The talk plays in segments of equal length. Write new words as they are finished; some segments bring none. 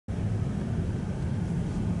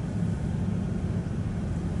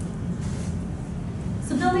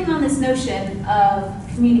building on this notion of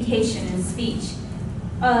communication and speech,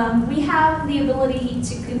 we have the ability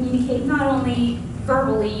to communicate not only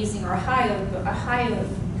verbally using our hyoid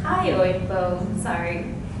bone,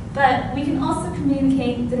 but we can also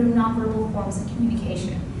communicate through nonverbal forms of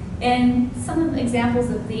communication. And some of the examples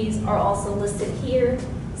of these are also listed here,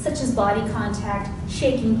 such as body contact,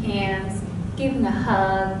 shaking hands, giving a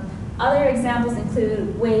hug. Other examples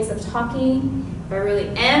include ways of talking. If I really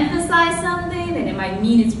emphasize something, then it might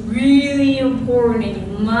mean it's really important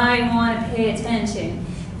and you might want to pay attention.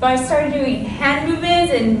 If I start doing hand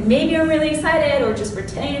movements and maybe I'm really excited or just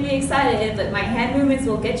pretending to be excited, but my hand movements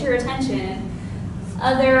will get your attention.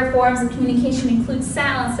 Other forms of communication include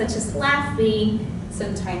sounds such as laughing,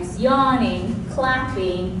 sometimes yawning,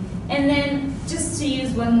 clapping, and then just to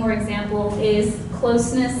use one more example is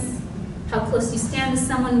closeness. How close you stand to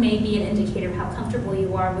someone may be an indicator of how comfortable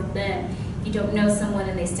you are with them. If you don't know someone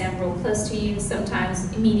and they stand real close to you,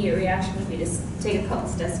 sometimes immediate reaction would be to take a couple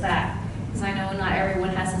steps back. Because I know not everyone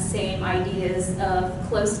has the same ideas of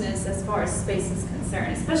closeness as far as space is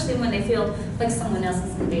concerned, especially when they feel like someone else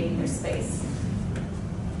is invading their space.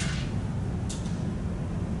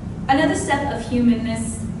 Another step of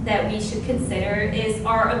humanness that we should consider is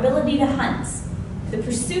our ability to hunt, the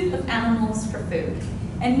pursuit of animals for food.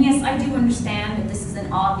 And yes, I do understand that this is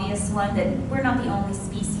an obvious one, that we're not the only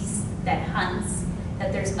species that hunts,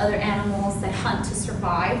 that there's other animals that hunt to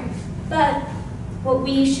survive. But what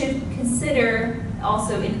we should consider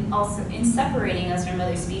also in separating us from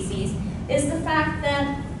other species is the fact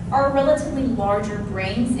that our relatively larger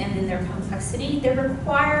brains and in their complexity, they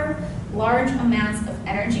require large amounts of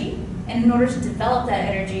energy, and in order to develop that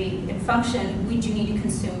energy and function, we do need to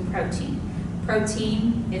consume protein.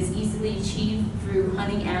 Protein is easily achieved through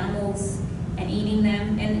hunting animals and eating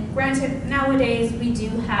them, and granted, nowadays we do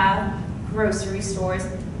have grocery stores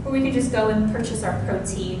where we can just go and purchase our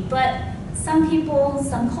protein, but some people,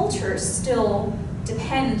 some cultures still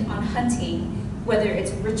depend on hunting, whether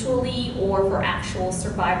it's ritually or for actual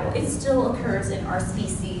survival. It still occurs in our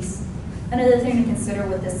species. Another thing to consider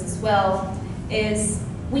with this as well is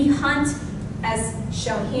we hunt, as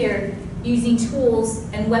shown here, using tools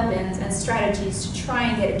and weapons and strategies to try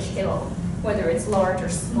and get a kill, whether it's large or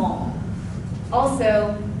small.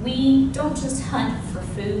 Also, we don't just hunt for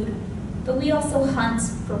food, but we also hunt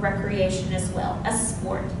for recreation as well, as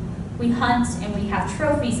sport. We hunt and we have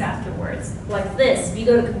trophies afterwards, like this. If you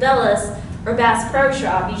go to Cabela's or Bass Pro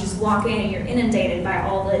Shop, you just walk in and you're inundated by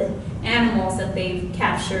all the animals that they've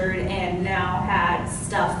captured and now had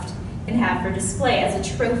stuffed and have for display as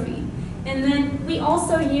a trophy. And then we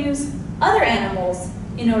also use other animals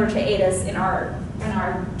in order to aid us in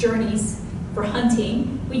our journeys for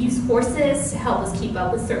hunting. We use horses to help us keep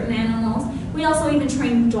up with certain animals. We also even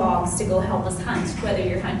train dogs to go help us hunt, whether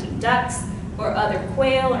you're hunting ducks or other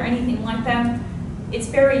quail or anything like that. It's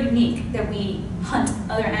very unique that we hunt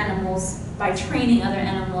other animals by training other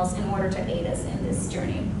animals in order to aid us in this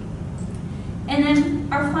journey. And then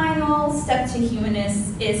our final step to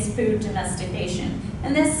humanness is food domestication.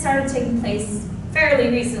 And this started taking place fairly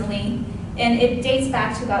recently, and it dates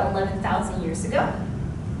back to about 11,000 years ago.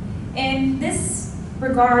 And this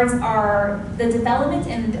regards the development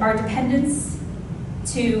and our dependence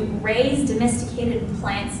to raise domesticated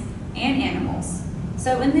plants and animals.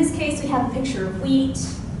 So in this case, we have a picture of wheat,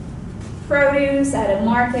 produce at a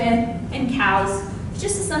market, and cows,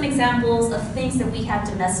 just as some examples of things that we have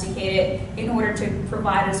domesticated in order to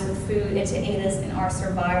provide us with food and to aid us in our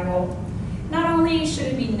survival. Not only should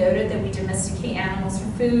it be noted that we domesticate animals for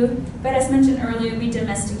food, but as mentioned earlier, we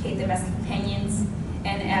domesticate them as companions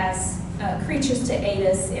and as creatures to aid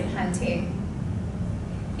us in hunting.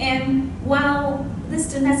 And while this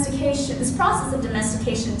process of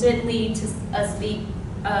domestication did lead to us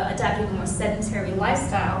adapting a more sedentary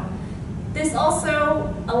lifestyle, this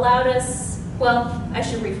also allowed us, well, I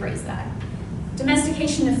should rephrase that.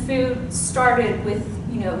 Domestication of food started with,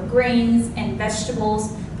 grains and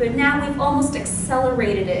vegetables, but now we've almost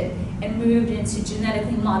accelerated it and moved into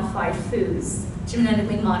genetically modified foods,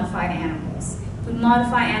 genetically modified animals. We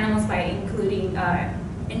modify animals by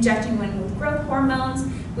injecting them with growth hormones.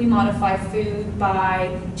 We modify food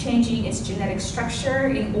by changing its genetic structure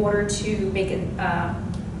in order to make it,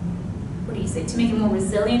 to make it more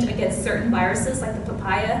resilient against certain viruses like the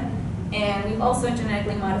papaya. And we've also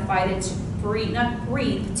genetically modified it to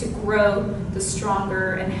to grow the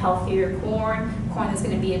stronger and healthier corn that's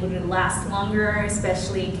going to be able to last longer,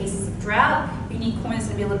 especially in cases of drought. You need corn that's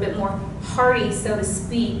going to be a little bit more hardy, so to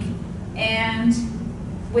speak. And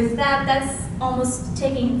with that, that's almost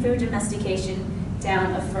taking food domestication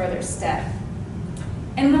down a further step.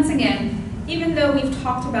 And once again, even though we've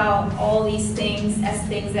talked about all these things as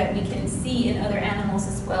things that we can see in other animals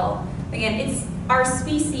as well, again, it's our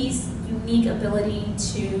species' unique ability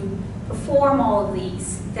to perform all of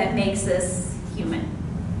these that makes us human.